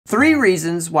3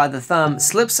 reasons why the thumb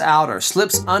slips out or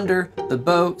slips under the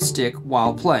bow stick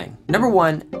while playing. Number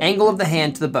 1, angle of the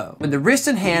hand to the bow. When the wrist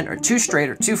and hand are too straight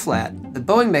or too flat, the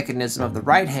bowing mechanism of the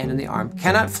right hand and the arm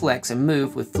cannot flex and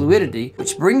move with fluidity,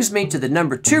 which brings me to the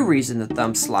number 2 reason the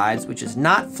thumb slides, which is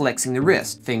not flexing the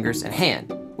wrist, fingers, and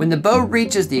hand. When the bow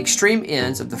reaches the extreme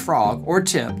ends of the frog or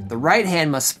tip, the right hand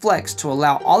must flex to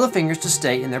allow all the fingers to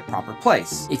stay in their proper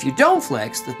place. If you don't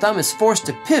flex, the thumb is forced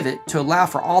to pivot to allow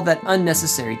for all that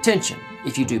unnecessary tension.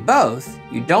 If you do both,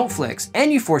 you don't flex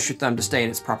and you force your thumb to stay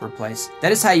in its proper place,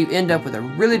 that is how you end up with a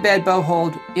really bad bow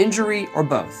hold, injury, or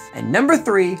both. And number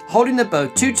 3, holding the bow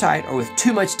too tight or with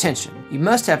too much tension. You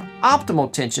must have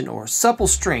optimal tension or supple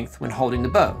strength when holding the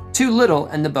bow. Too little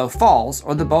and the bow falls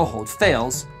or the bow hold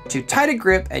fails. Too tight a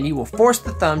grip and you will force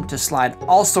the thumb to slide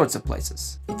all sorts of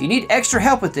places. If you need extra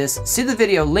help with this, see the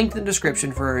video linked in the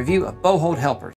description for a review of bow hold helpers.